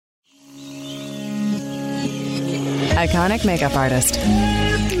Iconic makeup artist.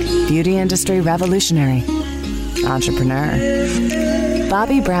 Beauty industry revolutionary. Entrepreneur.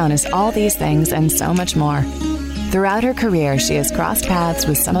 Bobbi Brown is all these things and so much more. Throughout her career, she has crossed paths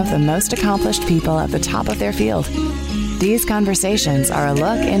with some of the most accomplished people at the top of their field. These conversations are a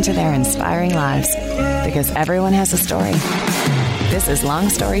look into their inspiring lives, because everyone has a story. This is Long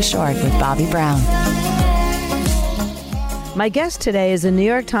Story Short with Bobbi Brown. My guest today is a New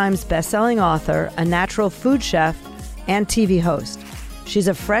York Times bestselling author, a natural food chef, and TV host. She's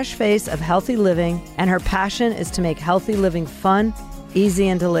a fresh face of healthy living, and her passion is to make healthy living fun, easy,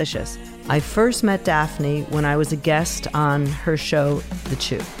 and delicious. I first met Daphne when I was a guest on her show, The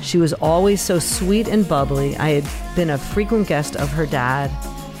Chew. She was always so sweet and bubbly. I had been a frequent guest of her dad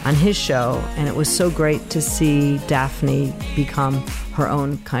on his show, and it was so great to see Daphne become her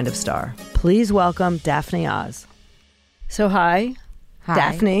own kind of star. Please welcome Daphne Oz. So hi,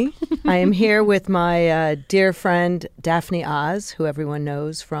 Daphne. I am here with my dear friend Daphne Oz, who everyone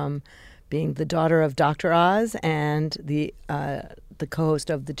knows from being the daughter of Dr. Oz and the co-host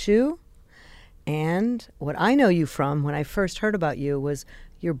of The Chew. And what I know you from, when I first heard about you, was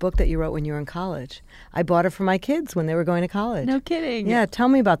your book that you wrote when you were in college. I bought it for my kids when they were going to college. No kidding. Yeah, tell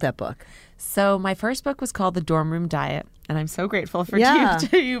me about that book. So my first book was called The Dorm Room Diet, and I'm so grateful for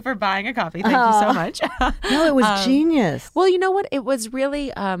you for buying a copy. Thank you so much. No, it was genius. Well, you know what? It was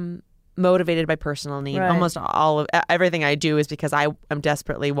really motivated by personal need. Right. Almost everything I do is because I am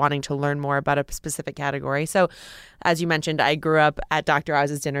desperately wanting to learn more about a specific category. So, as you mentioned, I grew up at Dr.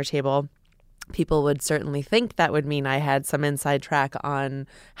 Oz's dinner table. People would certainly think that would mean I had some inside track on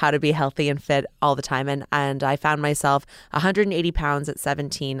how to be healthy and fit all the time. And I found myself 180 pounds at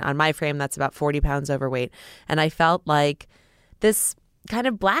 17. On my frame, that's about 40 pounds overweight. And I felt like this kind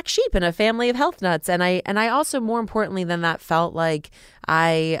of black sheep in a family of health nuts. And I also, more importantly than that, felt like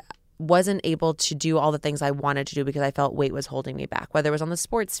I wasn't able to do all the things I wanted to do because I felt weight was holding me back, whether it was on the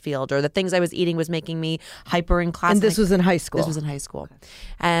sports field or the things I was eating was making me hyper in class. And this was in high school? This was in high school. Okay.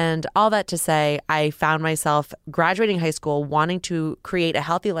 And all that to say, I found myself graduating high school wanting to create a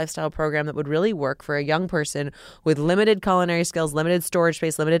healthy lifestyle program that would really work for a young person with limited culinary skills, limited storage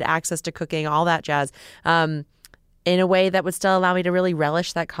space, limited access to cooking, all that jazz. In a way that would still allow me to really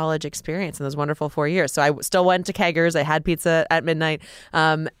relish that college experience in those wonderful 4 years. So I still went to Keggers. I had pizza at midnight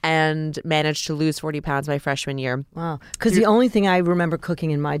and managed to lose 40 pounds my freshman year. Wow. Because the only thing I remember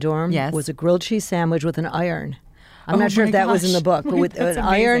cooking in my dorm Yes. was a grilled cheese sandwich with an iron. I'm not sure if that was in the book, but with an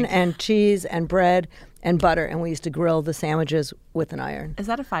iron and cheese and bread and butter, and we used to grill the sandwiches with an iron. Is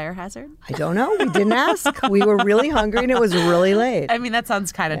that a fire hazard? I don't know. We didn't ask. We were really hungry, and it was really late. I mean, that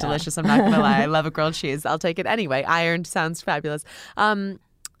sounds kind of delicious. I'm not going to lie. I love a grilled cheese. I'll take it anyway. Ironed sounds fabulous. But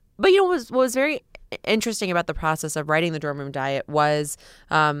you know, what was very interesting about the process of writing The Dorm Room Diet was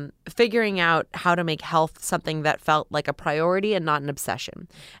figuring out how to make health something that felt like a priority and not an obsession.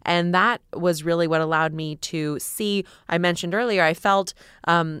 And that was really what allowed me to see, I mentioned earlier, I felt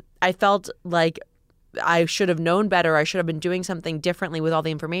like I should have known better. I should have been doing something differently with all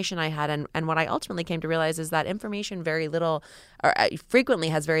the information I had. And what I ultimately came to realize is that information frequently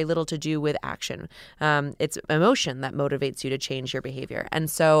has very little to do with action. It's emotion that motivates you to change your behavior. And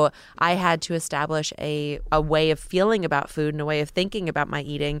so I had to establish a way of feeling about food and a way of thinking about my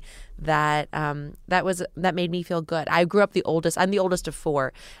eating that made me feel good. I grew up the oldest. I'm the oldest of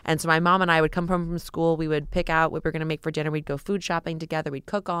four. And so my mom and I would come home from school. We would pick out what we were going to make for dinner. We'd go food shopping together. We'd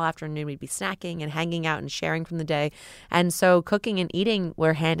cook all afternoon. We'd be snacking and hanging out and sharing from the day. And so cooking and eating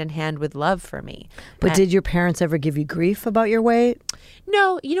were hand in hand with love for me. But did your parents ever give you grief about your weight?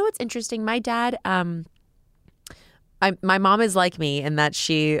 No. You know what's interesting? My dad... my mom is like me in that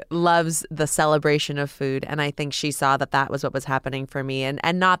she loves the celebration of food. And I think she saw that was what was happening for me.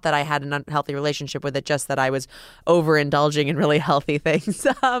 And not that I had an unhealthy relationship with it, just that I was overindulging in really healthy things.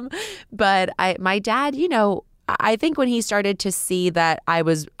 But my dad, you know, I think when he started to see that I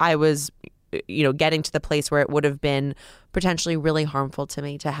was getting to the place where it would have been potentially really harmful to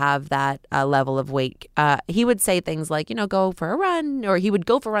me to have that level of weight. He would say things like, go for a run, or he would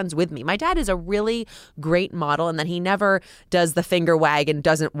go for runs with me. My dad is a really great model in that he never does the finger wag and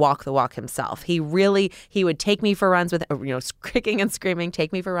doesn't walk the walk himself. He would take me for runs with, kicking and screaming,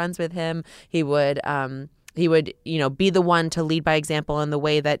 take me for runs with him. He would be the one to lead by example in the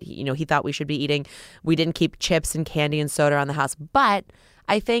way that, he thought we should be eating. We didn't keep chips and candy and soda around the house. But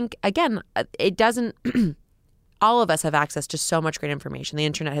I think, again, it doesn't... all of us have access to so much great information. The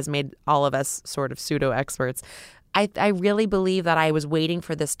internet has made all of us sort of pseudo experts. I really believe that I was waiting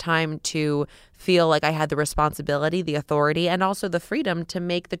for this time to feel like I had the responsibility, the authority, and also the freedom to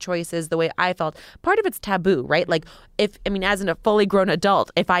make the choices the way I felt. Part of it's taboo, right? Like as a fully grown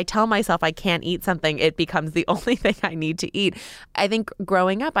adult, if I tell myself I can't eat something, it becomes the only thing I need to eat. I think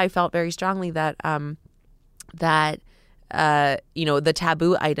growing up, I felt very strongly that the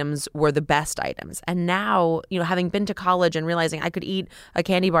taboo items were the best items. And now, having been to college and realizing I could eat a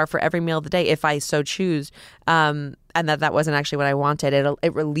candy bar for every meal of the day if I so choose, and that wasn't actually what I wanted,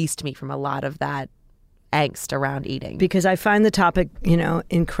 it released me from a lot of that angst around eating. Because I find the topic,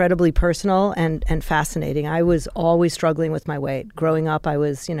 incredibly personal and fascinating. I was always struggling with my weight. Growing up, I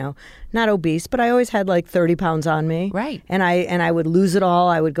was, not obese, but I always had like 30 pounds on me. Right. And I would lose it all.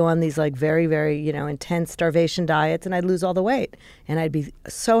 I would go on these like very, very, intense starvation diets, and I'd lose all the weight. And I'd be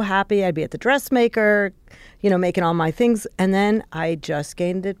so happy. I'd be at the dressmaker, making all my things. And then I just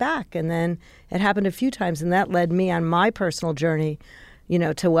gained it back. And then it happened a few times. And that led me on my personal journey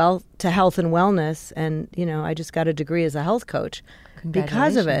to health and wellness. And, I just got a degree as a health coach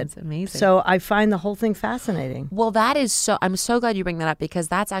because of it. Amazing. So I find the whole thing fascinating. Well, I'm so glad you bring that up, because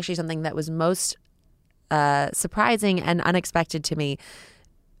that's actually something that was most surprising and unexpected to me.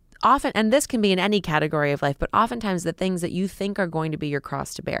 Often, and this can be in any category of life, but oftentimes the things that you think are going to be your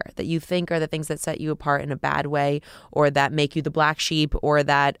cross to bear, that you think are the things that set you apart in a bad way, or that make you the black sheep, or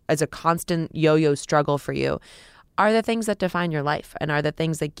that is a constant yo-yo struggle for you, are the things that define your life and are the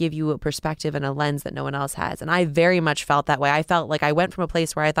things that give you a perspective and a lens that no one else has. And I very much felt that way. I felt like I went from a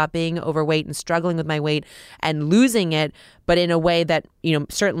place where I thought being overweight and struggling with my weight and losing it, but in a way that,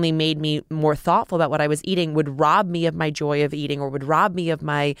 certainly made me more thoughtful about what I was eating, would rob me of my joy of eating, or would rob me of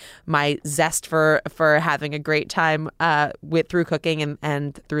my zest for having a great time through cooking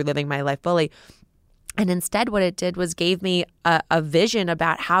and through living my life fully. And instead, what it did was gave me a vision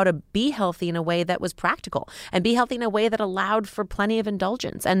about how to be healthy in a way that was practical, and be healthy in a way that allowed for plenty of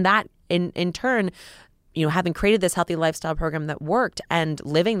indulgence. And that, in turn, having created this healthy lifestyle program that worked, and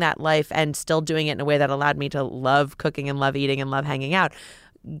living that life and still doing it in a way that allowed me to love cooking and love eating and love hanging out,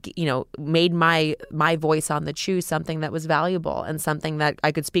 made my voice on the chew something that was valuable, and something that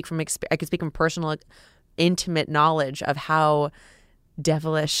I could speak from personal, intimate knowledge of how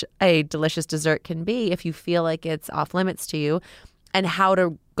devilish a delicious dessert can be if you feel like it's off limits to you, and how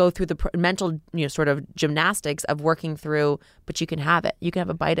to go through the mental sort of gymnastics of working through, but you can have it. You can have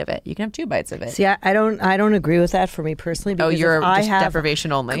a bite of it. You can have 2 bites of it. See, I don't agree with that for me personally. Because you're just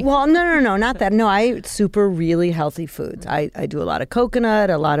deprivation only. Well, no, not that. No, I eat super really healthy foods. I do a lot of coconut,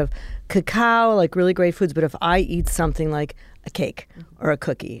 a lot of cacao, like really great foods. But if I eat something like a cake or a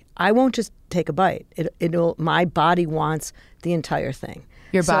cookie, I won't just take a bite. My body wants the entire thing.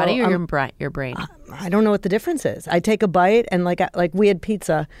 Your body or your brain? I don't know what the difference is. I take a bite, and like we had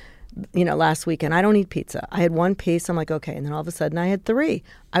pizza, last weekend. I don't eat pizza. I had 1 piece. I'm like, okay. And then all of a sudden I had 3.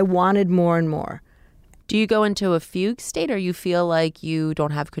 I wanted more and more. Do you go into a fugue state, or you feel like you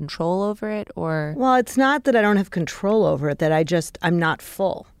don't have control over it, or? Well, it's not that I don't have control over it, that I'm not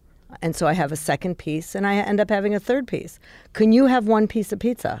full. And so I have a second piece, and I end up having a third piece. Can you have 1 piece of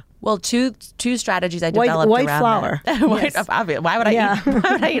pizza? Well, two strategies I developed white around flour. that. Why would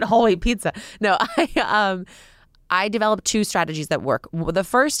I eat whole wheat pizza? No, I developed 2 strategies that work. The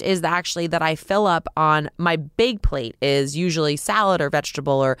first is actually that I fill up on my big plate is usually salad or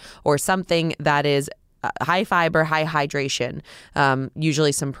vegetable or something that is high fiber, high hydration,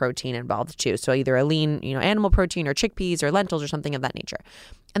 usually some protein involved too. So either a lean, animal protein, or chickpeas or lentils or something of that nature.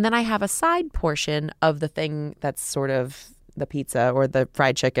 And then I have a side portion of the thing that's sort of the pizza or the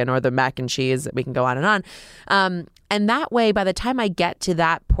fried chicken or the mac and cheese. We can go on and on. And that way, by the time I get to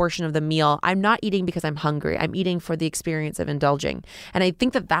that portion of the meal, I'm not eating because I'm hungry. I'm eating for the experience of indulging. And I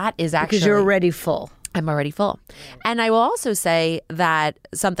think that is actually... Because you're already full. I'm already full. And I will also say that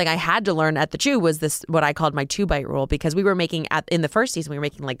something I had to learn at the Chew was this, what I called my 2-bite rule, because we were making, in the first season, we were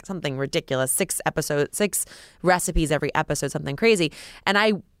making like something ridiculous, 6 recipes every episode, something crazy. And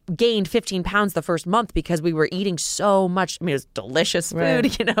I gained 15 pounds the first month because we were eating so much. I mean, it was delicious food,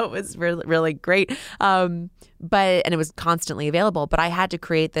 right. It was really, really great. And it was constantly available, but I had to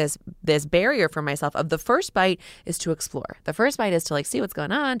create this barrier for myself of the first bite is to explore. The first bite is to see what's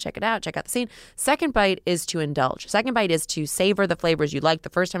going on, check it out, check out the scene. Second bite is to indulge. Second bite is to savor the flavors you liked the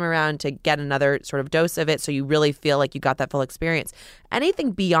first time around, to get another sort of dose of it so you really feel like you got that full experience.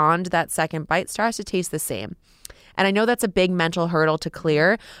 Anything beyond that second bite starts to taste the same. And I know that's a big mental hurdle to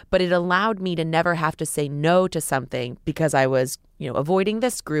clear, but it allowed me to never have to say no to something because I was, avoiding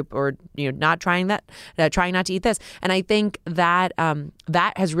this group or, not trying that, trying not to eat this. And I think that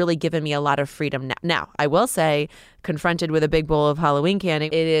that has really given me a lot of freedom. Now, I will say, confronted with a big bowl of Halloween candy,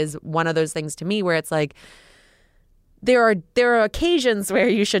 it is one of those things to me where it's like, there are occasions where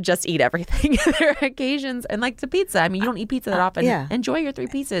you should just eat everything. There are occasions, and like the pizza. I mean, you don't eat pizza that often. Yeah. Enjoy your 3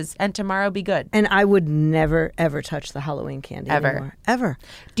 pieces, and tomorrow be good. And I would never, ever touch the Halloween candy anymore. Ever.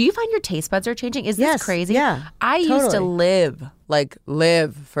 Do you find your taste buds are changing? Is this crazy? Yeah. I used to live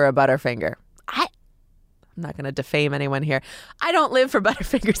for a Butterfinger. I'm not going to defame anyone here. I don't live for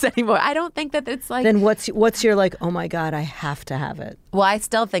Butterfingers anymore. I don't think that it's like... Then what's your like, oh my God, I have to have it? Well, I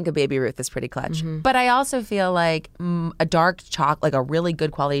still think a Baby Ruth is pretty clutch. But I also feel like a dark chocolate, like a really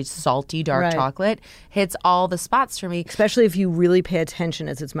good quality, salty dark chocolate hits all the spots for me. Especially if you really pay attention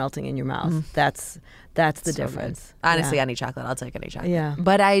as it's melting in your mouth. That's the difference. Good. Honestly, any chocolate. I'll take any chocolate. Yeah.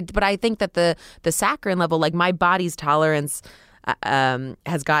 But I think that the saccharin level, like my body's tolerance...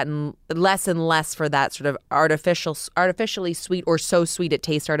 has gotten less and less for that sort of artificially sweet or so sweet it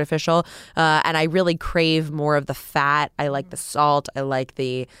tastes artificial, and I really crave more of the fat. I like the salt. I like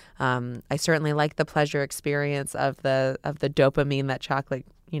the I certainly like the pleasure experience of the dopamine that chocolate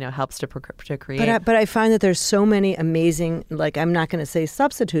helps to create. But I find that there's so many amazing, like, I'm not going to say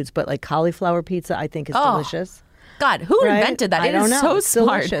substitutes, but like cauliflower pizza I think is delicious. God, who invented that? I don't know. So it's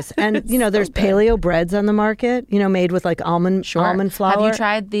smart. Delicious. And there's paleo breads on the market, made with like almond flour. Have you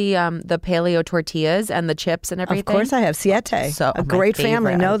tried the paleo tortillas and the chips and everything? Of course I have. Siete. A great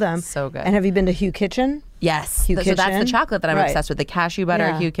family know them. So good. And have you been to Hugh Kitchen? Yes. Hugh Kitchen. So that's the chocolate that I'm obsessed with. The cashew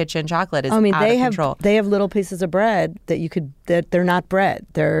butter Hugh Kitchen chocolate is out of control. They have little pieces of bread that they're not bread.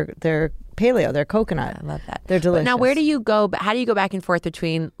 They're paleo. They're coconut. I love that. They're delicious. But now, where do you go? How do you go back and forth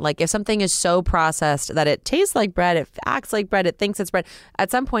between, like, if something is so processed that it tastes like bread, it acts like bread, it thinks it's bread? At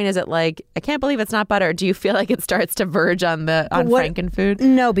some point, is it like, I can't believe it's not butter? Do you feel like it starts to verge on Frankenfood?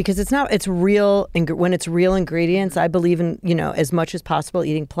 No, because it's not. It's real. When it's real ingredients, I believe in as much as possible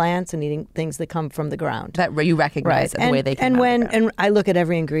eating plants and eating things that come from the ground. That you recognize the way they come and I look at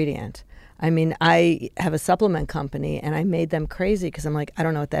every ingredient. I mean, I have a supplement company, and I made them crazy because I'm like, I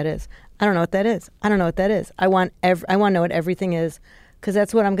don't know what that is. I don't know what that is. I don't know what that is. I want to know what everything is because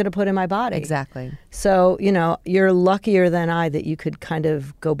that's what I'm going to put in my body. Exactly. So, you're luckier than I that you could kind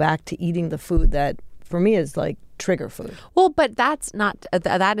of go back to eating the food that, for me, is like trigger food. Well, but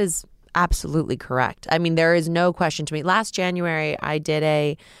that is absolutely correct. I mean, there is no question to me. Last January,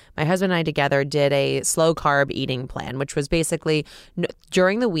 my husband and I together did a slow carb eating plan, which was basically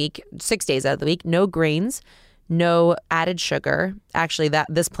during the week, 6 days out of the week, no grains, no added sugar. Actually,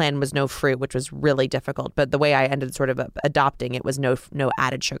 this plan was no fruit, which was really difficult. But the way I ended sort of adopting it was no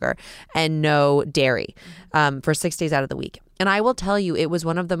added sugar and no dairy for 6 days out of the week. And I will tell you, it was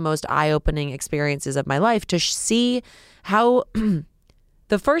one of the most eye-opening experiences of my life to see how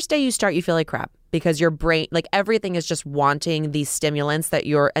the first day you start, you feel like crap because your brain, like everything is just wanting these stimulants that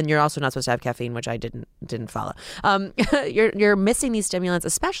you're also not supposed to have caffeine, which I didn't follow. You're missing these stimulants,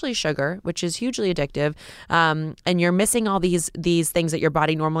 especially sugar, which is hugely addictive. And you're missing all these things that your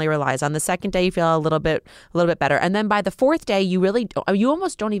body normally relies on. The second day, you feel a little bit better. And then by the fourth day, you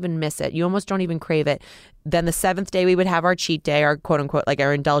almost don't even miss it. You almost don't even crave it. Then the seventh day, we would have our cheat day, our quote unquote, like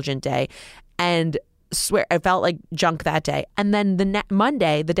our indulgent day. And swear, I felt like junk that day. And then the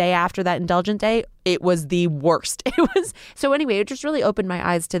Monday, the day after that indulgent day, it was the worst. So anyway, it just really opened my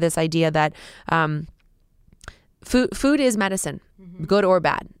eyes to this idea that food is medicine, good or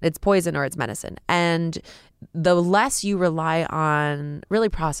bad. It's poison or it's medicine. And the less you rely on really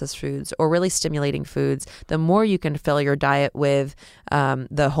processed foods or really stimulating foods, the more you can fill your diet with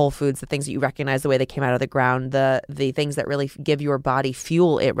the whole foods, the things that you recognize the way they came out of the ground, the things that really give your body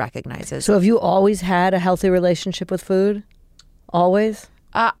fuel it recognizes. So have you always had a healthy relationship with food? Always?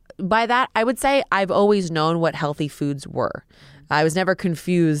 By that, I would say I've always known what healthy foods were. I was never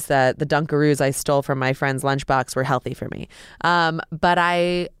confused that the Dunkaroos I stole from my friend's lunchbox were healthy for me. But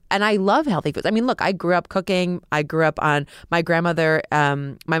I love healthy foods. I mean, look, I grew up cooking. I grew up on my grandmother.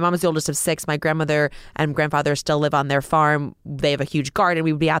 My mom is the oldest of 6. My grandmother and grandfather still live on their farm. They have a huge garden.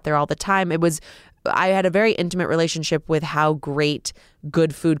 We would be out there all the time. I had a very intimate relationship with how great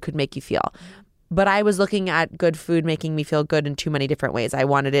good food could make you feel. But I was looking at good food making me feel good in too many different ways. I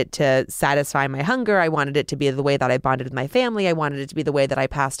wanted it to satisfy my hunger. I wanted it to be the way that I bonded with my family. I wanted it to be the way that I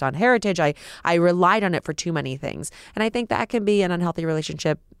passed on heritage. I relied on it for too many things. And I think that can be an unhealthy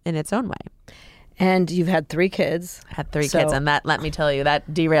relationship in its own way. And you've had 3 kids. I had 3 kids, and that, let me tell you, that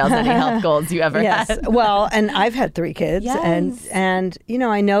derails any health goals you ever had. Well, and I've had 3 kids, yes. and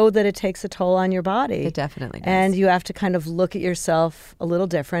I know that it takes a toll on your body. It definitely does. And you have to kind of look at yourself a little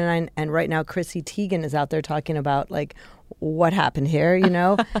different. And right now, Chrissy Teigen is out there talking about like what happened here,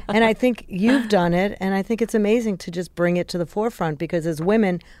 And I think you've done it, and I think it's amazing to just bring it to the forefront because as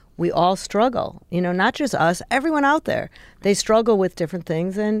women, we all struggle, not just us, everyone out there. They struggle with different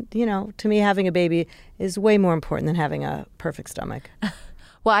things. And, to me, having a baby is way more important than having a perfect stomach.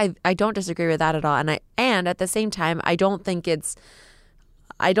 Well, I don't disagree with that at all. And at the same time, I think it's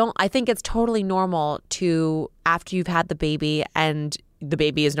totally normal to, after you've had the baby and the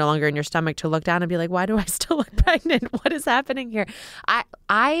baby is no longer in your stomach, to look down and be like, why do I still look pregnant? What is happening here?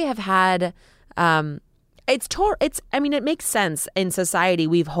 I have had, it makes sense in society.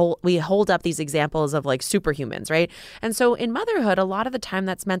 We hold up these examples of like superhumans, right? And so in motherhood, a lot of the time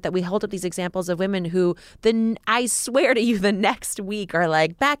that's meant that we hold up these examples of women who I swear to you, the next week are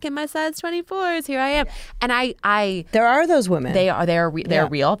like, back in my size 24s, here I am. And I there are those women. They're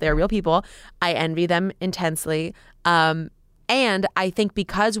real. They're real people. I envy them intensely. And I think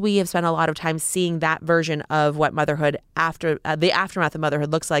because we have spent a lot of time seeing that version of what motherhood after the aftermath of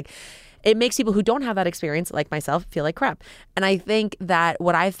motherhood looks like, it makes people who don't have that experience, like myself, feel like crap. And I think that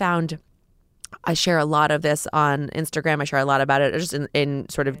what I found, I share a lot of this on Instagram. I share a lot about it just in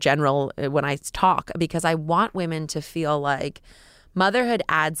sort of general when I talk, because I want women to feel like motherhood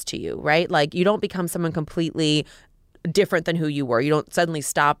adds to you, right? Like you don't become someone completely different than who you were. You don't suddenly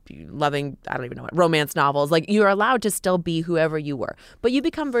stop loving, I don't even know what, romance novels. Like you're allowed to still be whoever you were, but you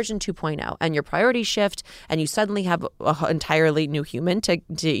become version 2.0 and your priorities shift and you suddenly have an entirely new human to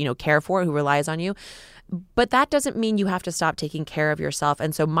care for, who relies on you. But that doesn't mean you have to stop taking care of yourself.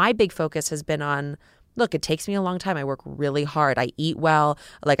 And so my big focus has been on, look, it takes me a long time. I work really hard. I eat well.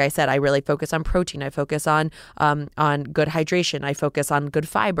 Like I said, I really focus on protein. I focus on good hydration. I focus on good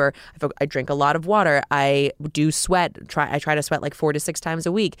fiber. I drink a lot of water. I do sweat. I try to sweat like 4 to 6 times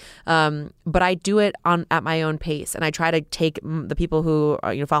a week. But I do it at my own pace, and I try to take the people who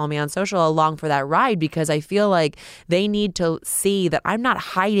follow me on social along for that ride, because I feel like they need to see that I'm not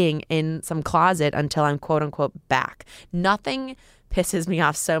hiding in some closet until I'm quote unquote back. Nothing pisses me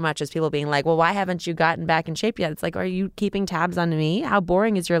off so much as people being like, well, why haven't you gotten back in shape yet? It's like, are you keeping tabs on me? How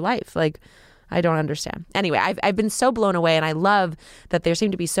boring is your life? Like, I don't understand. Anyway, I've been so blown away, and I love that there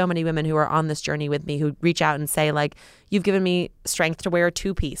seem to be so many women who are on this journey with me who reach out and say, like, you've given me strength to wear a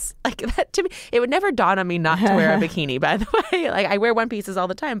 2-piece. Like that to me, it would never dawn on me not to wear a bikini, by the way. Like I wear 1-pieces all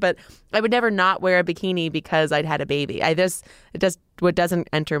the time, but I would never not wear a bikini because I'd had a baby. What doesn't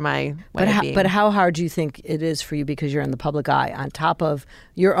enter my way of being. But how hard do you think it is for you, because you're in the public eye on top of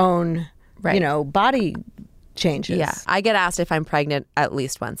your own, body changes? Yeah. I get asked if I'm pregnant at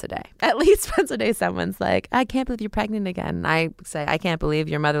least once a day. At least once a day, someone's like, I can't believe you're pregnant again. And I say, I can't believe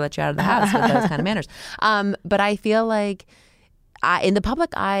your mother let you out of the house with those kind of manners. But I feel like in the public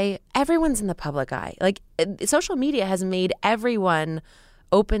eye, everyone's in the public eye. Like social media has made everyone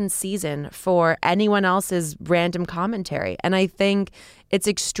open season for anyone else's random commentary. And I think it's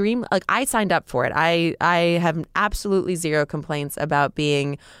extreme. Like I signed up for it. I have absolutely zero complaints about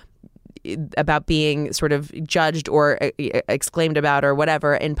being sort of judged or exclaimed about or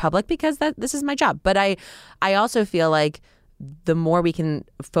whatever in public, because this is my job. But I also feel like the more we can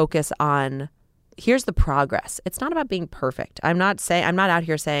focus on, here's the progress. It's not about being perfect. I'm not out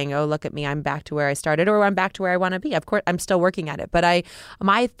here saying, oh, look at me, I'm back to where I started, or I'm back to where I want to be. Of course, I'm still working at it. But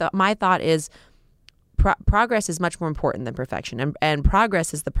my thought is progress is much more important than perfection, and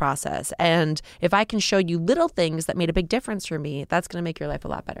progress is the process. And if I can show you little things that made a big difference for me, that's going to make your life a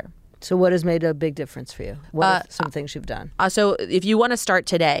lot better. So what has made a big difference for you? What are some things you've done? So if you want to start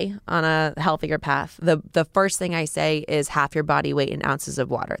today on a healthier path, the first thing I say is half your body weight in ounces of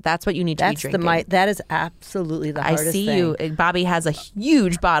water. That's what you need to be drinking. That is absolutely the hardest thing. I see you. Bobby has a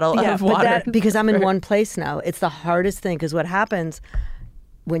huge bottle of water. Because I'm in one place now. It's the hardest thing, because what happens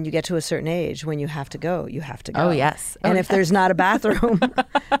when you get to a certain age, when you have to go, you have to go. Oh, yes. And if there's not a bathroom.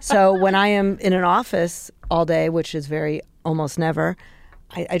 So when I am in an office all day, which is almost never,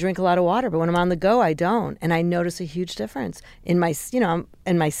 I drink a lot of water, but when I'm on the go, I don't. And I notice a huge difference in my,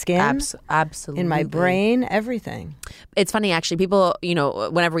 in my skin, absolutely, in my brain, everything. It's funny, actually. People,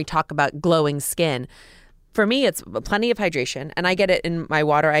 whenever we talk about glowing skin, for me, it's plenty of hydration, and I get it in my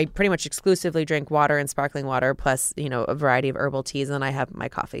water. I pretty much exclusively drink water and sparkling water, plus, a variety of herbal teas, and then I have my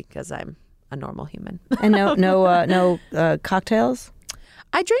coffee because I'm a normal human. And no cocktails?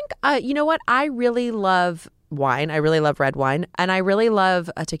 I drink, you know what? I really love wine. I really love red wine, and I really love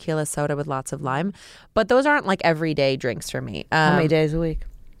a tequila soda with lots of lime, but those aren't like everyday drinks for me. How many days a week?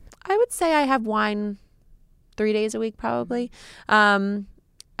 I would say I have wine 3 days a week, probably. I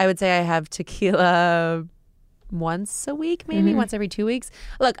would say I have tequila once a week, maybe once every 2 weeks.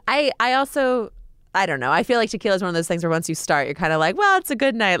 Look, I also I don't know. I feel like tequila is one of those things where once you start, you're kind of like, well, it's a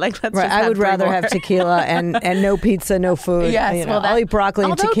good night. Like, let's Right. just I have would 3 rather more. have tequila and no pizza, no food. Yes, You know, well, I'll eat broccoli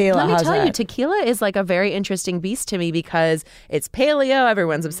and although, tequila. Let me How's tell you, that? tequila is like a very interesting beast to me because it's paleo.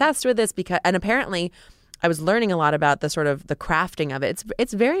 Everyone's obsessed with this and apparently, I was learning a lot about the sort of the crafting of it.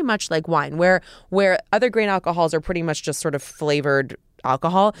 It's very much like wine, where other grain alcohols are pretty much just sort of flavored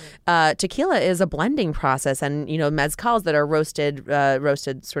alcohol. Tequila is a blending process, and mezcals that are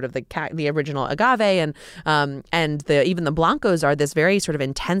roasted sort of the original agave, and even the blancos are this very sort of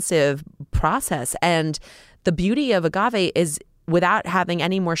intensive process. And the beauty of agave is, without having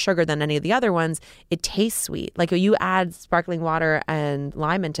any more sugar than any of the other ones, it tastes sweet. Like you add sparkling water and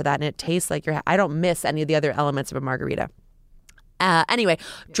lime into that, and it tastes like I don't miss any of the other elements of a margarita. Anyway,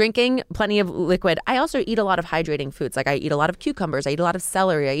 drinking plenty of liquid. I also eat a lot of hydrating foods. Like I eat a lot of cucumbers. I eat a lot of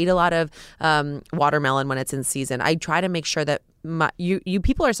celery. I eat a lot of watermelon when it's in season. I try to make sure that you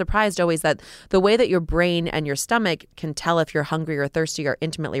people are surprised always that the way that your brain and your stomach can tell if you're hungry or thirsty are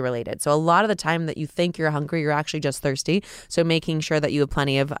intimately related. So a lot of the time that you think you're hungry, you're actually just thirsty. So making sure that you have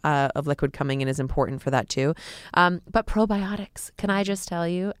plenty of liquid coming in is important for that too. But probiotics, can I just tell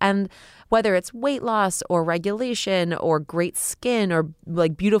you? And whether it's weight loss or regulation or great skin or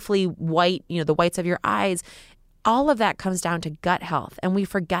like beautifully white, the whites of your eyes, all of that comes down to gut health. And we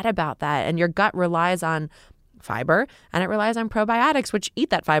forget about that. And your gut relies on fiber and it relies on probiotics, which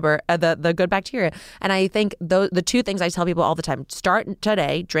eat that fiber, the good bacteria. And I think the two things I tell people all the time: start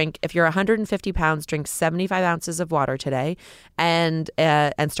today, if you're 150 pounds, drink 75 ounces of water today, and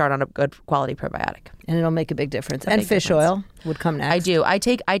start on a good quality probiotic. And it'll make a big difference. And fish oil would come next. I do. I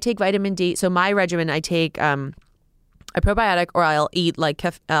take vitamin D. So my regimen, I take a probiotic, or I'll eat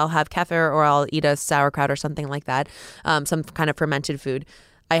I'll have kefir, or I'll eat a sauerkraut or something like that, some kind of fermented food.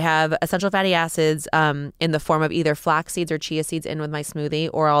 I have essential fatty acids in the form of either flax seeds or chia seeds in with my smoothie,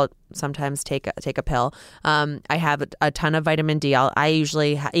 or I'll sometimes take a pill. I have a ton of vitamin D. I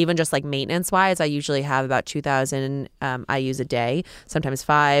usually, even just like maintenance wise, I usually have about 2,000 IUs a day, sometimes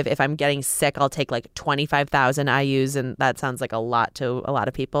 5. If I'm getting sick, I'll take like 25,000 IUs, and that sounds like a lot to a lot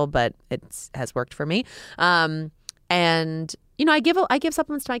of people, but it has worked for me. And I give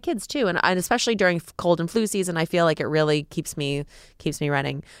supplements to my kids too, and especially during cold and flu season, I feel like it really keeps me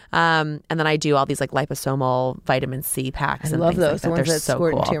running. And then I do all these like liposomal vitamin C packs. I and love things those. like The ones They're that so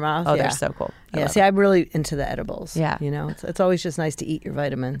squirt cool. into your mouth. Oh, Yeah. they're so cool. Yeah. See, I'm really into the edibles. Yeah. It's always just nice to eat your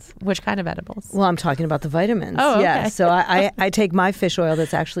vitamins. Which kind of edibles? Well, I'm talking about the vitamins. Oh, okay. Yeah. So I take my fish oil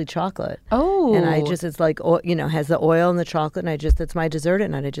that's actually chocolate. Oh. And it's like, has the oil and the chocolate, and it's my dessert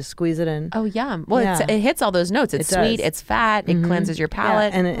at night. I just squeeze it in. Oh, yum. Well, Yeah. it hits all those notes. It's sweet. does. It's fat. It cleanses your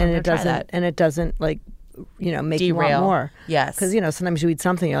palate. Yeah. And it doesn't like, make you want Derail. more. Yes. Because, sometimes you eat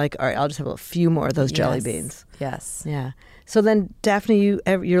something, you're like, all right, I'll just have a few more of those jelly Yes. beans. Yes. Yeah. So then, Daphne,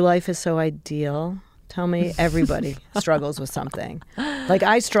 your life is so ideal. Tell me, everybody struggles with something. Like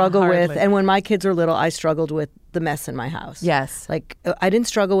I struggle with, and when my kids were little, I struggled with the mess in my house. Yes. Like I didn't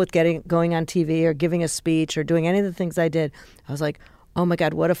struggle with going on TV or giving a speech or doing any of the things I did. I was like, oh my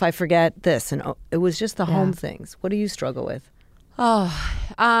God, what if I forget this? And it was just the home things. What do you struggle with? Oh,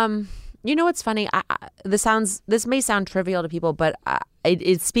 what's funny? This may sound trivial to people, but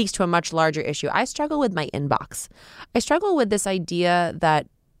it speaks to a much larger issue. I struggle with my inbox. I struggle with this idea that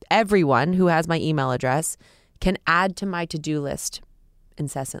everyone who has my email address can add to my to-do list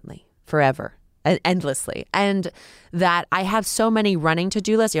incessantly, forever, and endlessly. And that I have so many running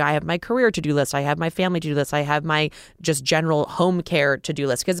to-do lists. I have my career to-do list. I have my family to-do list. I have my just general home care to-do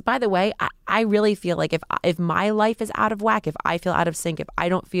list. Because by the way, I really feel like if my life is out of whack, if I feel out of sync, if I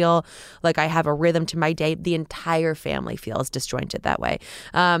don't feel like I have a rhythm to my day, the entire family feels disjointed that way.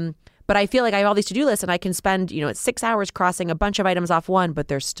 But I feel like I have all these to-do lists and I can spend, 6 hours crossing a bunch of items off one, but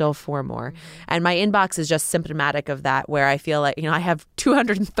there's still 4 more. Mm-hmm. And my inbox is just symptomatic of that, where I feel like, I have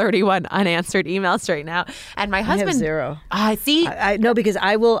 231 unanswered emails right now. And my husband... I have 0. I see. I know, because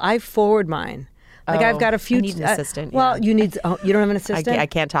I forward mine. Like I've got a few... I need an assistant. Well, you don't have an assistant? I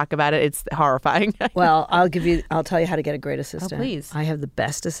can't talk about it. It's horrifying. Well, I'll tell you how to get a great assistant. Oh, please. I have the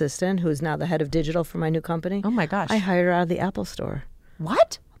best assistant, who is now the head of digital for my new company. Oh my gosh. I hired her out of the Apple store.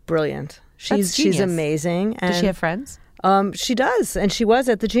 What? Brilliant. She's amazing. And does she have friends? She does, and she was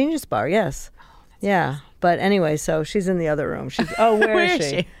at the Genius Bar. Yes. Yeah. But anyway, so she's in the other room. Where is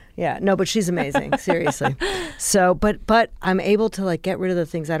she? Yeah. No, but she's amazing. Seriously. So, but I'm able to like get rid of the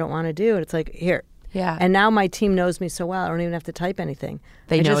things I don't want to do, and it's like, here. Yeah. And now my team knows me so well, I don't even have to type anything.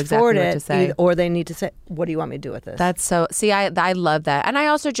 They know just exactly forward what it, to say. or they need to say, what do you want me to do with this? That's so... See, I love that. And I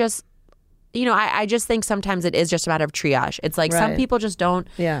also just... I just think sometimes it is just a matter of triage. It's like some people just don't.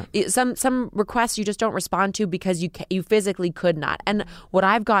 Yeah. Some requests you just don't respond to because you physically could not. And what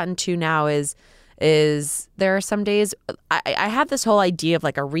I've gotten to now is is there are some days I have this whole idea of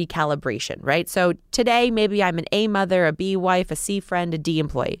like a recalibration, right? So today maybe I'm an A mother, a B wife, a C friend, a D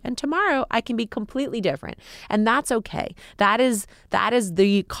employee, and tomorrow I can be completely different, and that's okay. That is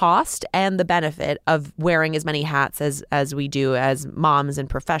the cost and the benefit of wearing as many hats as we do as moms and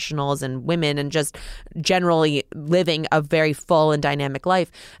professionals and women, and just generally living a very full and dynamic life.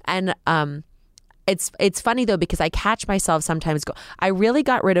 And it's funny though, because I catch myself sometimes I really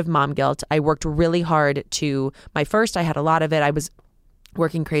got rid of mom guilt. I worked really hard I had a lot of it. I was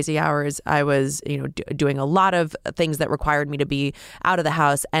working crazy hours. I was, doing a lot of things that required me to be out of the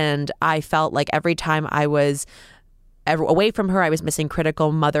house. And I felt like every time I was away from her, I was missing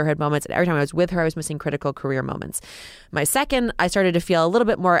critical motherhood moments. And every time I was with her, I was missing critical career moments. My second, I started to feel a little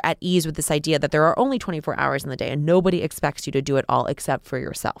bit more at ease with this idea that there are only 24 hours in the day and nobody expects you to do it all except for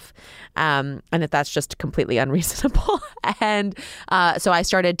yourself. And that's just completely unreasonable. And so I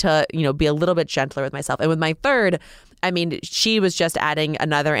started to, be a little bit gentler with myself. And with my third, she was just adding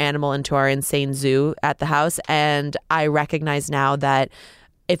another animal into our insane zoo at the house. And I recognize now that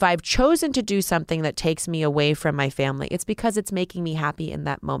if I've chosen to do something that takes me away from my family, it's because it's making me happy in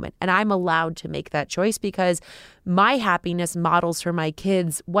that moment. And I'm allowed to make that choice because my happiness models for my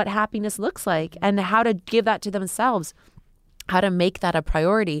kids what happiness looks like and how to give that to themselves, how to make that a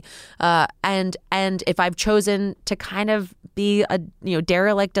priority. And if I've chosen to kind of be a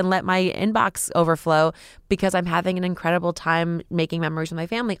derelict and let my inbox overflow because I'm having an incredible time making memories with my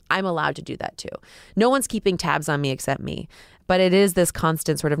family, I'm allowed to do that too. No one's keeping tabs on me except me. But it is this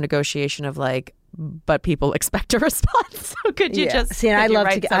constant sort of negotiation of like, but people expect a response. So could you just see? And I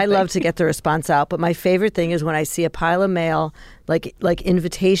love to get the response out. But my favorite thing is when I see a pile of mail, like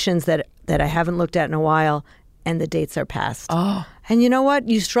invitations that I haven't looked at in a while, and the dates are passed. Oh, and you know what?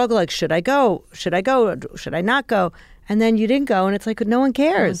 You struggle. Like, should I go? Should I go? Should I not go? And then you didn't go, and it's like no one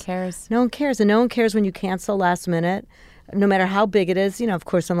cares. No one cares, and no one cares when you cancel last minute. No matter how big it is, of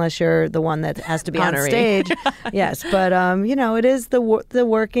course, unless you're the one that has to be on stage. Yes, but it is the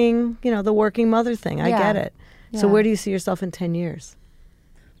working, the working mother thing. I get it. Yeah. So where do you see yourself in 10 years?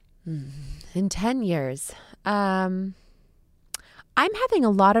 In 10 years, I'm having a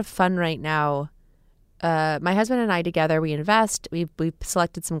lot of fun right now. My husband and I together, we invest. We've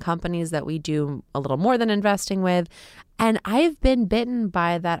selected some companies that we do a little more than investing with. And I've been bitten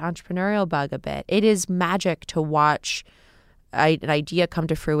by that entrepreneurial bug a bit. It is magic to watch an idea come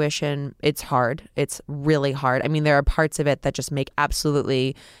to fruition. It's hard. It's really hard. There are parts of it that just make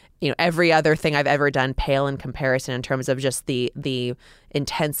absolutely, every other thing I've ever done pale in comparison in terms of just the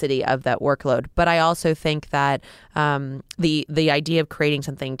intensity of that workload. But I also think that the idea of creating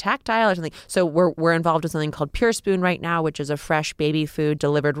something tactile or something. So we're involved with something called Pure Spoon right now, which is a fresh baby food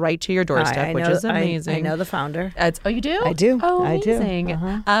delivered right to your doorstep, which is amazing. I know the founder. Oh, you do? I do. Oh, I amazing. do.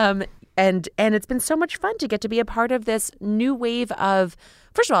 Uh-huh. And it's been so much fun to get to be a part of this new wave of,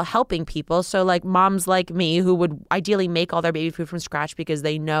 first of all, helping people. So like moms like me who would ideally make all their baby food from scratch because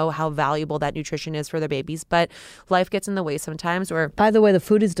they know how valuable that nutrition is for their babies. But life gets in the way sometimes. By the way, the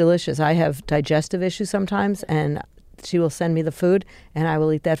food is delicious. I have digestive issues sometimes, and she will send me the food and I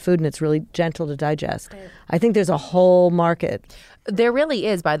will eat that food, and it's really gentle to digest. I think there's a whole market. There really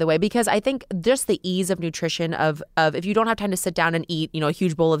is, by the way, because I think just the ease of nutrition of if you don't have time to sit down and eat, a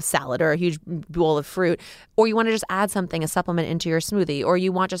huge bowl of salad or a huge bowl of fruit, or you want to just add something, a supplement into your smoothie, or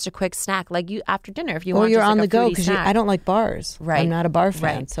you want just a quick snack like you after dinner if you want. Or you're just on like the go because I don't like bars. Right. I'm not a bar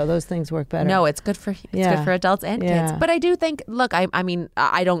fan, so those things work better. No, it's good for adults and kids. But I do think, look,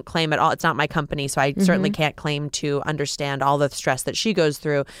 I don't claim at all. It's not my company, so I certainly can't claim to understand all the stress that she goes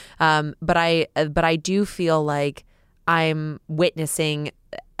through. But I do feel like I'm witnessing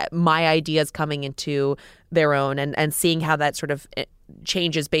my ideas coming into their own and seeing how that sort of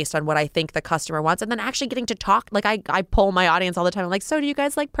changes based on what I think the customer wants, and then actually getting to talk. Like I poll my audience all the time. I'm like, so do you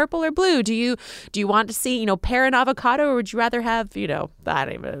guys like purple or blue? Do you want to see pear and avocado, or would you rather have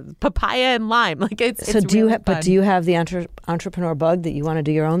papaya and lime? Like it's so. Do really you but do you have the entrepreneur bug that you want to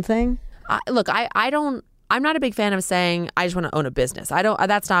do your own thing? Look, I don't. I'm not a big fan of saying I just want to own a business.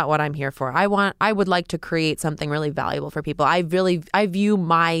 That's not what I'm here for. I would like to create something really valuable for people. I view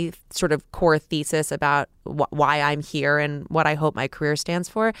my sort of core thesis about why I'm here and what I hope my career stands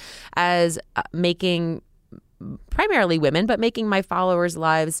for as making primarily women, but making my followers'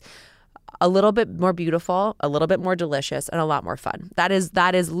 lives a little bit more beautiful, a little bit more delicious, and a lot more fun. That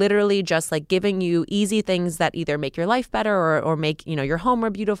is literally just like giving you easy things that either make your life better or make your home more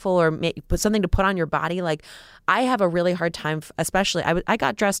beautiful, or put something to put on your body. Like I have a really hard time, especially I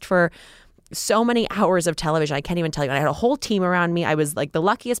got dressed for so many hours of television. I can't even tell you. And I had a whole team around me. I was like the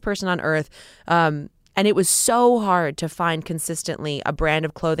luckiest person on earth. And it was so hard to find consistently a brand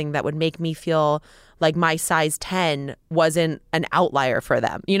of clothing that would make me feel like my size 10 wasn't an outlier for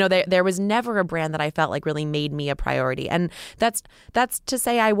them. There was never a brand that I felt like really made me a priority. And that's to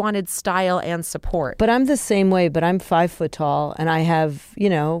say I wanted style and support. But I'm the same way, but I'm 5 foot tall and I have,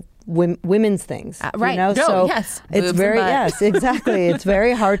 women's things. Right. No, so yes. It's very, yes, exactly. It's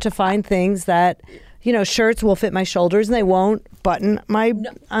very hard to find things that, shirts will fit my shoulders and they won't button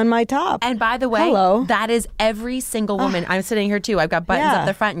on my top. And by the way, that is every single woman. I'm sitting here too. I've got buttons up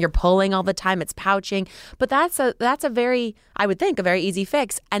the front and you're pulling all the time. It's pouching. But that's a very, I would think, a very easy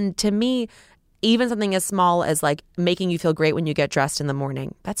fix. And to me, even something as small as like making you feel great when you get dressed in the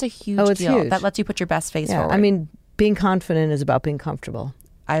morning, that's a huge deal. Huge. That lets you put your best face forward. I mean, being confident is about being comfortable.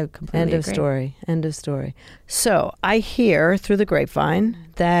 I completely agree. End of story. So I hear through the grapevine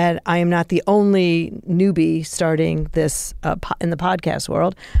that I am not the only newbie starting this in the podcast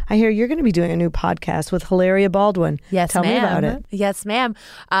world. I hear you're going to be doing a new podcast with Hilaria Baldwin. Yes, Tell me about it. Yes, ma'am.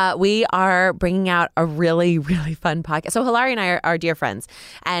 We are bringing out a really, really fun podcast. So Hilaria and I are dear friends.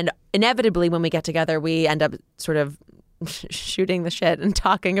 And inevitably when we get together, we end up sort of shooting the shit and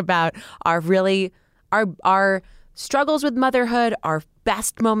talking about our struggles with motherhood, our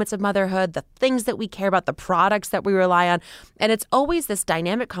best moments of motherhood, the things that we care about, the products that we rely on. And it's always this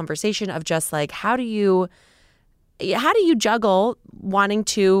dynamic conversation of just like, how do you juggle wanting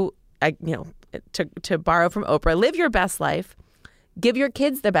to borrow from Oprah, live your best life, give your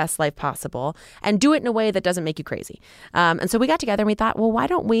kids the best life possible, and do it in a way that doesn't make you crazy. And so we got together and we thought, well, why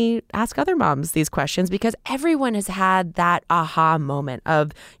don't we ask other moms these questions? Because everyone has had that aha moment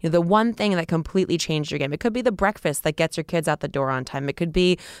of the one thing that completely changed your game. It could be the breakfast that gets your kids out the door on time. It could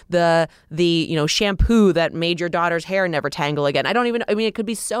be the shampoo that made your daughter's hair never tangle again. It could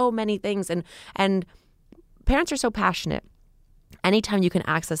be so many things. And parents are so passionate. Anytime you can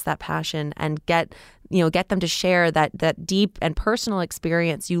access that passion and get them to share that deep and personal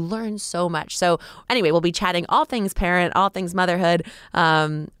experience, you learn so much. So anyway, we'll be chatting all things parent, all things motherhood,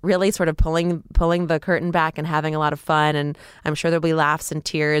 really sort of pulling the curtain back and having a lot of fun. And I'm sure there'll be laughs and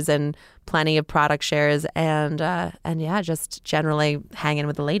tears and plenty of product shares and just generally hanging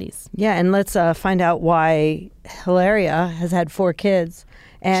with the ladies. Yeah, and let's find out why Hilaria has had 4 kids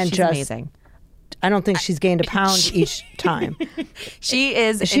and she's amazing. I don't think she's gained a pound each time. She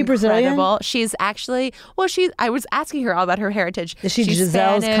is she incredible. Brazilian? She's actually, I was asking her all about her heritage. Is she's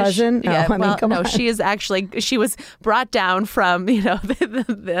Giselle's Spanish. Cousin? Yeah, come on. She is actually, she was brought down from,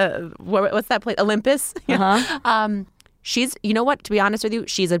 what's that place? Olympus. Uh-huh. She's, to be honest with you,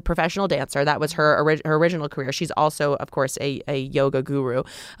 she's a professional dancer. That was her original career. She's also, of course, a yoga guru.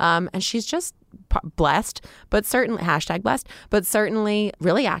 And she's just blessed, but certainly, #blessed, but certainly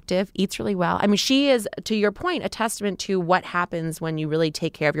really active, eats really well. I mean, she is, to your point, a testament to what happens when you really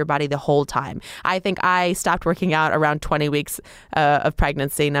take care of your body the whole time. I think I stopped working out around 20 weeks of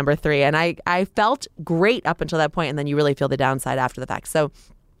pregnancy, number 3. And I felt great up until that point, and then you really feel the downside after the fact. So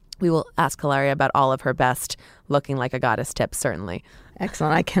we will ask Hilaria about all of her best looking like a goddess tips, certainly.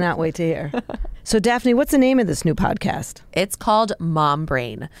 Excellent. I cannot wait to hear. So, Daphne, what's the name of this new podcast? It's called Mom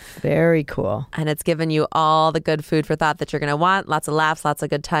Brain. Very cool. And it's given you all the good food for thought that you're going to want. Lots of laughs, lots of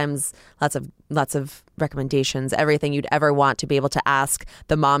good times, lots of recommendations, everything you'd ever want to be able to ask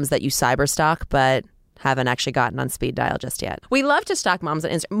the moms that you cyberstalk, but haven't actually gotten on speed dial just yet. We love to stalk moms on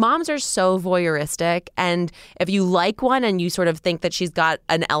Instagram. Moms are so voyeuristic. And if you like one and you sort of think that she's got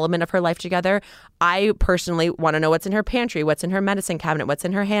an element of her life together, I personally want to know what's in her pantry, what's in her medicine cabinet, what's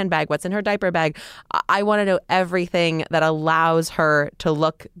in her handbag, what's in her diaper bag. I want to know everything that allows her to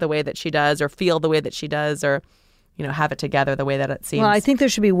look the way that she does or feel the way that she does or, have it together the way that it seems. Well, I think there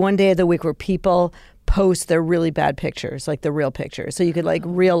should be one day of the week where people post their really bad pictures, like the real pictures. So you could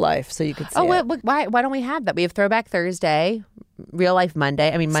real life, so you could see it. Why don't we have that? We have Throwback Thursday, Real Life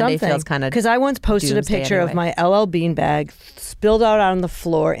Monday. I mean, Monday feels kind of because I once posted a picture of my LL Bean bag spilled out on the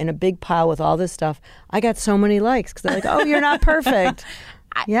floor in a big pile with all this stuff. I got so many likes because they're like, "Oh, you're not perfect."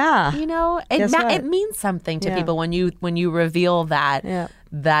 Yeah, it means something to people when you reveal that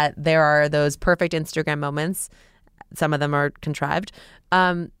there are those perfect Instagram moments. Some of them are contrived.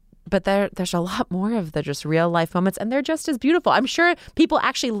 But there's a lot more of the just real life moments, and they're just as beautiful. I'm sure people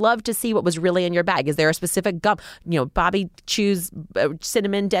actually love to see what was really in your bag. Is there a specific gum? Bobby chews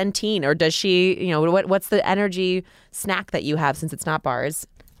cinnamon dentine, or does she? What's the energy snack that you have since it's not bars?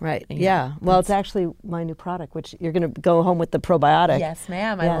 Right. Yeah. Well, it's actually my new product, which you're going to go home with the probiotic. Yes,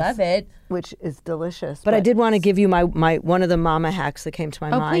 ma'am. I love it. Which is delicious. But I did want to give you my one of the mama hacks that came to my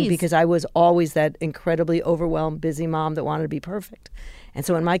mind, please. because I was always that incredibly overwhelmed, busy mom that wanted to be perfect. And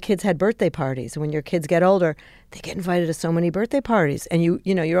so when my kids had birthday parties, and when your kids get older, they get invited to so many birthday parties. And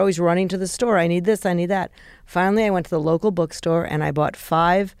you're always running to the store. I need this, I need that. Finally, I went to the local bookstore and I bought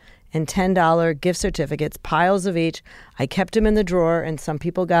 $5 and $10 gift certificates, piles of each. I kept them in the drawer, and some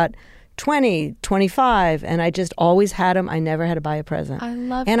people got 20, 25, and I just always had them. I never had to buy a present. I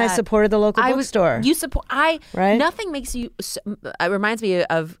love and that. I supported the local bookstore. Right? Nothing makes you, it reminds me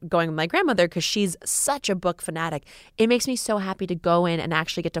of going with my grandmother, because she's such a book fanatic. It makes me so happy to go in and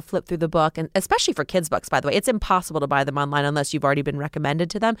actually get to flip through the book, and especially for kids' books, by the way. It's impossible to buy them online unless you've already been recommended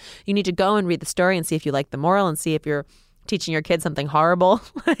to them. You need to go and read the story and see if you like the moral and see if you're teaching your kids something horrible.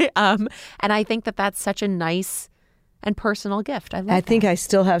 And I think that that's such a nice and personal gift. I think I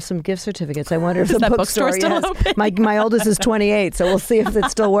still have some gift certificates. I wonder if Is the that bookstore still open? My oldest is 28, so we'll see if it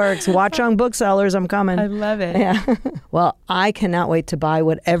still works. Watchung Booksellers, I'm coming. I love it. Yeah. Well, I cannot wait to buy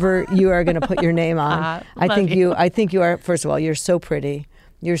whatever you are going to put your name on. I think you are. First of all, you're so pretty.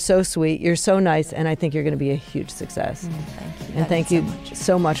 You're so sweet. You're so nice, and I think you're going to be a huge success. Thank you. And thank you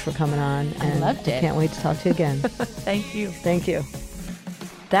so much for coming on. I loved it. I can't wait to talk to you again. Thank you. Thank you.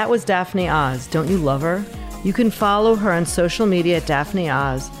 That was Daphne Oz. Don't you love her? You can follow her on social media at Daphne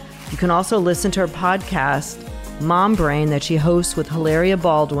Oz. You can also listen to her podcast, Mom Brain, that she hosts with Hilaria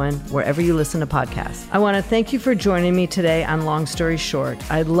Baldwin, wherever you listen to podcasts. I want to thank you for joining me today on Long Story Short.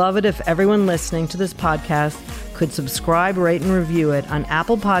 I'd love it if everyone listening to this podcast could subscribe, rate, and review it on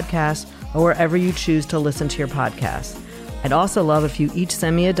Apple Podcasts or wherever you choose to listen to your podcast. I'd also love if you each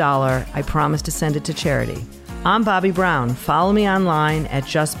send me $1. I promise to send it to charity. I'm Bobby Brown. Follow me online at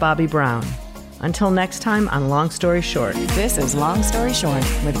Just Bobby Brown. Until next time on Long Story Short. This is Long Story Short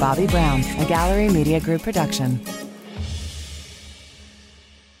with Bobby Brown, a Gallery Media Group production.